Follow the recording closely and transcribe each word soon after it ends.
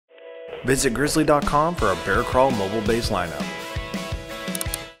Visit grizzly.com for a bear crawl mobile-based lineup.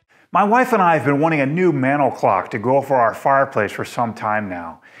 My wife and I have been wanting a new mantel clock to go over our fireplace for some time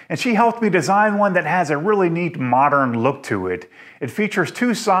now, and she helped me design one that has a really neat modern look to it. It features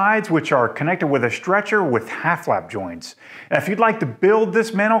two sides which are connected with a stretcher with half-lap joints. And if you'd like to build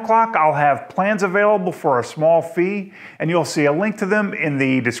this mantel clock, I'll have plans available for a small fee, and you'll see a link to them in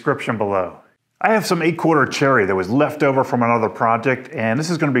the description below. I have some 8/4 cherry that was left over from another project, and this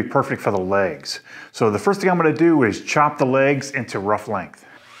is going to be perfect for the legs. So the first thing I'm going to do is chop the legs into rough length.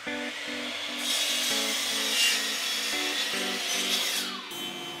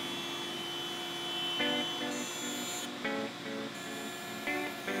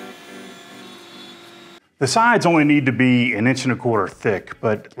 The sides only need to be 1.25 inches thick,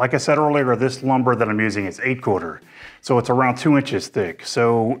 but like I said earlier, this lumber that I'm using is 8/4, so it's around 2 inches thick.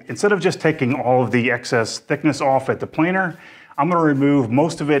 So instead of just taking all of the excess thickness off at the planer, I'm going to remove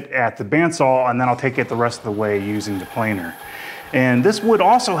most of it at the bandsaw, and then I'll take it the rest of the way using the planer. And this wood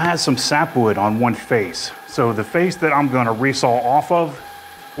also has some sapwood on one face. So the face that I'm going to resaw off of,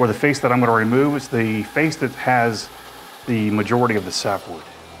 or the face that I'm going to remove, is the face that has the majority of the sapwood.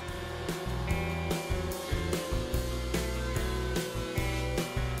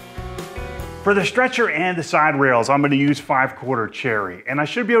 For the stretcher and the side rails, I'm going to use 5/4 cherry, and I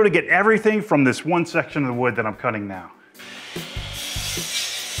should be able to get everything from this one section of the wood that I'm cutting now.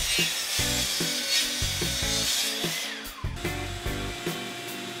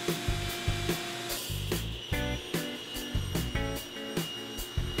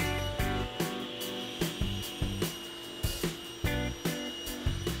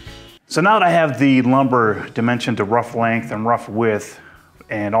 So now that I have the lumber dimensioned to rough length and rough width,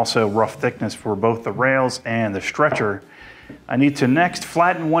 and also rough thickness for both the rails and the stretcher, I need to next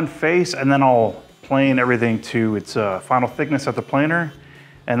flatten one face, and then I'll plane everything to its final thickness at the planer,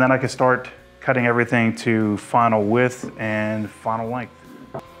 and then I can start cutting everything to final width and final length.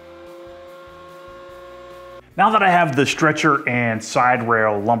 Now that I have the stretcher and side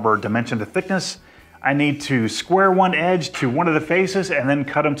rail lumber dimensioned to thickness, I need to square one edge to one of the faces and then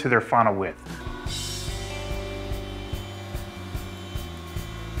cut them to their final width.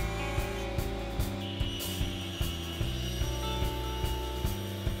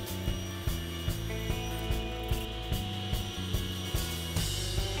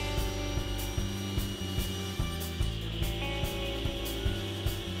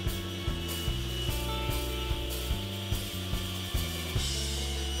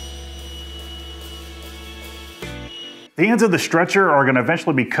 The ends of the stretcher are going to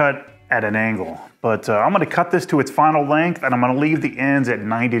eventually be cut at an angle, but I'm going to cut this to its final length, and I'm going to leave the ends at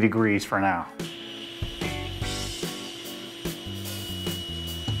 90 degrees for now.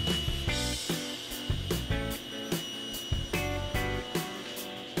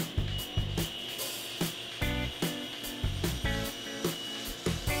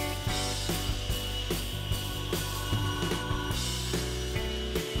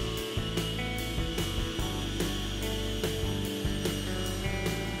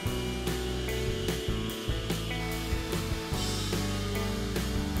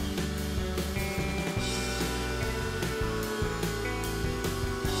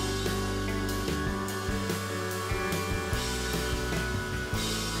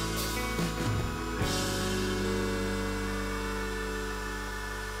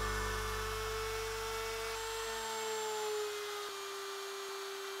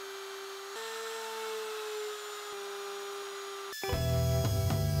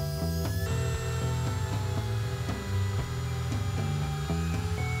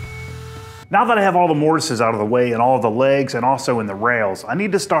 Now that I have all the mortises out of the way and all of the legs and also in the rails, I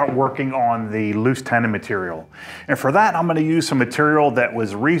need to start working on the loose tenon material. And for that, I'm going to use some material that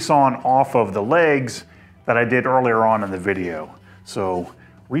was resawn off of the legs that I did earlier on in the video. So,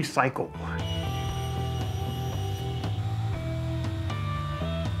 recycle.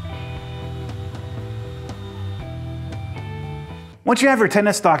 Once you have your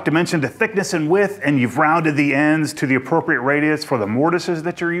tenon stock dimensioned to thickness and width, and you've rounded the ends to the appropriate radius for the mortises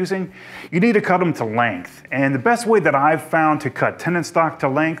that you're using, you need to cut them to length. And the best way that I've found to cut tenon stock to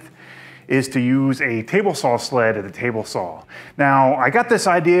length is to use a table saw sled at a table saw. Now, I got this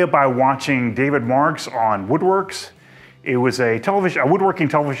idea by watching David Marks on Woodworks. It was a woodworking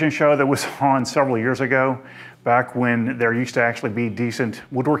television show that was on several years ago, back when there used to actually be decent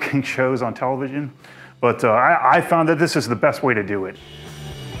woodworking shows on television. But I found that this is the best way to do it.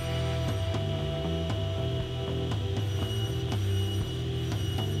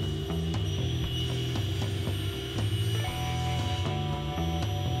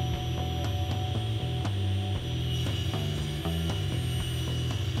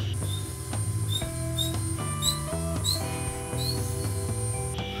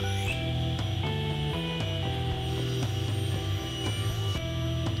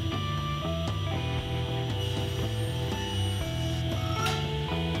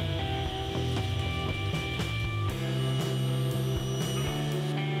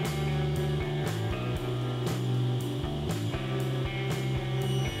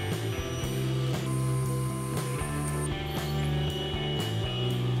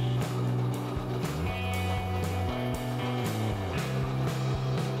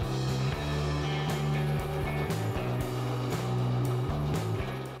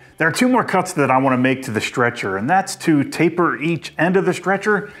 There are two more cuts that I want to make to the stretcher, and that's to taper each end of the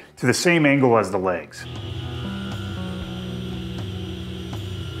stretcher to the same angle as the legs.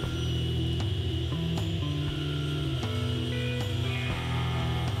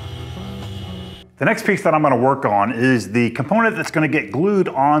 The next piece that I'm going to work on is the component that's going to get glued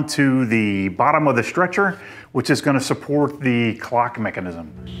onto the bottom of the stretcher, which is going to support the clock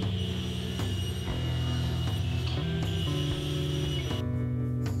mechanism.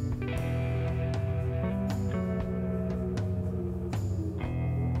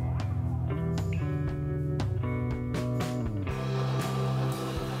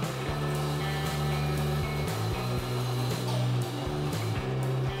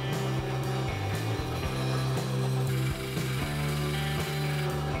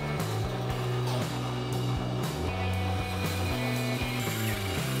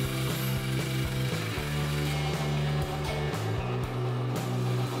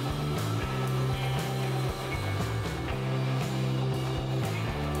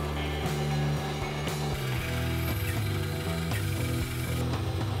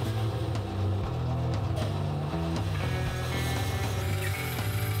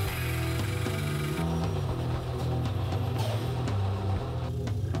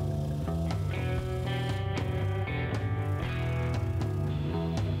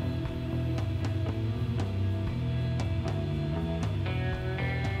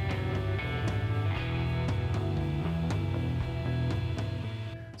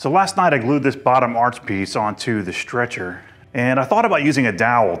 So last night I glued this bottom arch piece onto the stretcher, and I thought about using a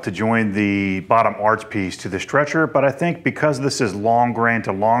dowel to join the bottom arch piece to the stretcher, but I think because this is long grain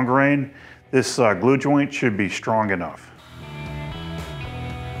to long grain, this glue joint should be strong enough.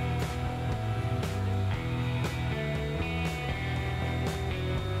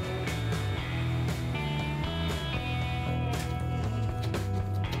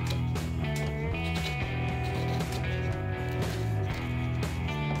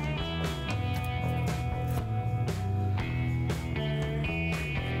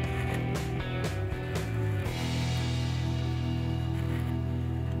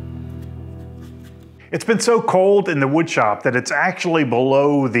 It's been so cold in the wood shop that it's actually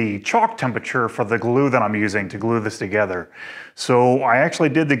below the chalk temperature for the glue that I'm using to glue this together. So I actually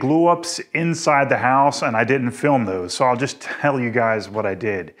did the glue ups inside the house and I didn't film those. So I'll just tell you guys what I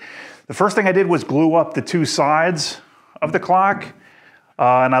did. The first thing I did was glue up the two sides of the clock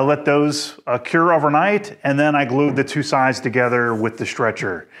and I let those cure overnight, and then I glued the two sides together with the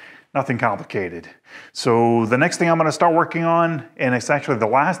stretcher. Nothing complicated. So the next thing I'm gonna start working on, and it's actually the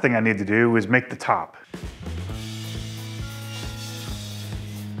last thing I need to do, is make the top.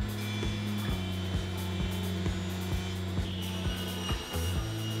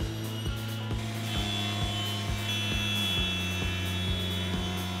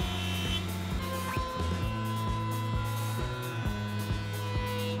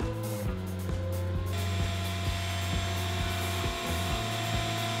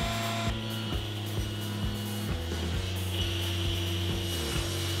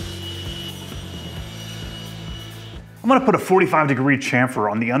 I'm gonna put a 45-degree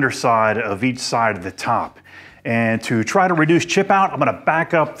chamfer on the underside of each side of the top. And to try to reduce chip out, I'm gonna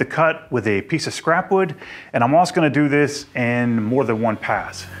back up the cut with a piece of scrap wood, and I'm also gonna do this in more than one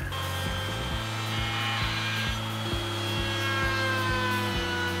pass.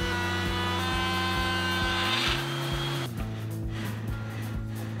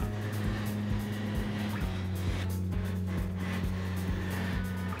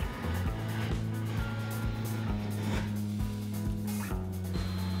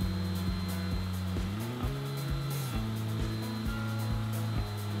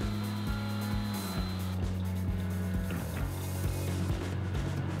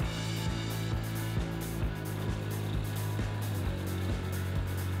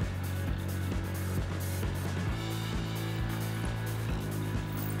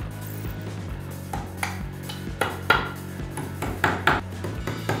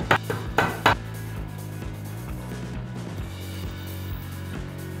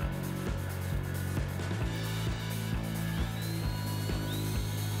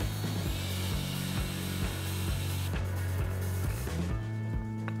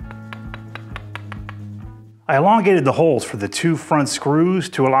 I elongated the holes for the two front screws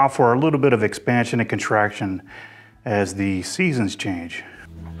to allow for a little bit of expansion and contraction as the seasons change.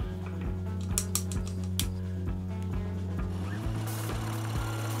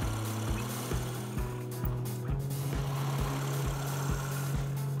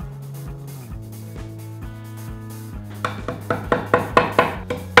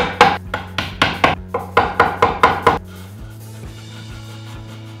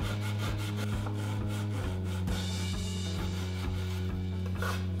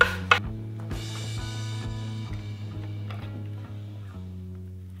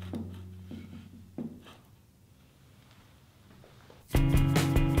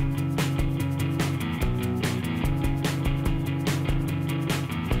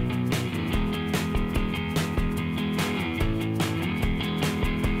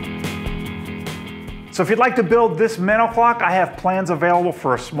 So if you'd like to build this mantel clock, I have plans available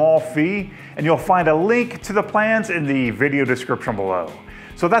for a small fee, and you'll find a link to the plans in the video description below.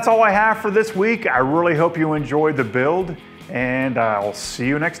 So that's all I have for this week. I really hope you enjoyed the build, and I'll see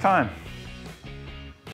you next time.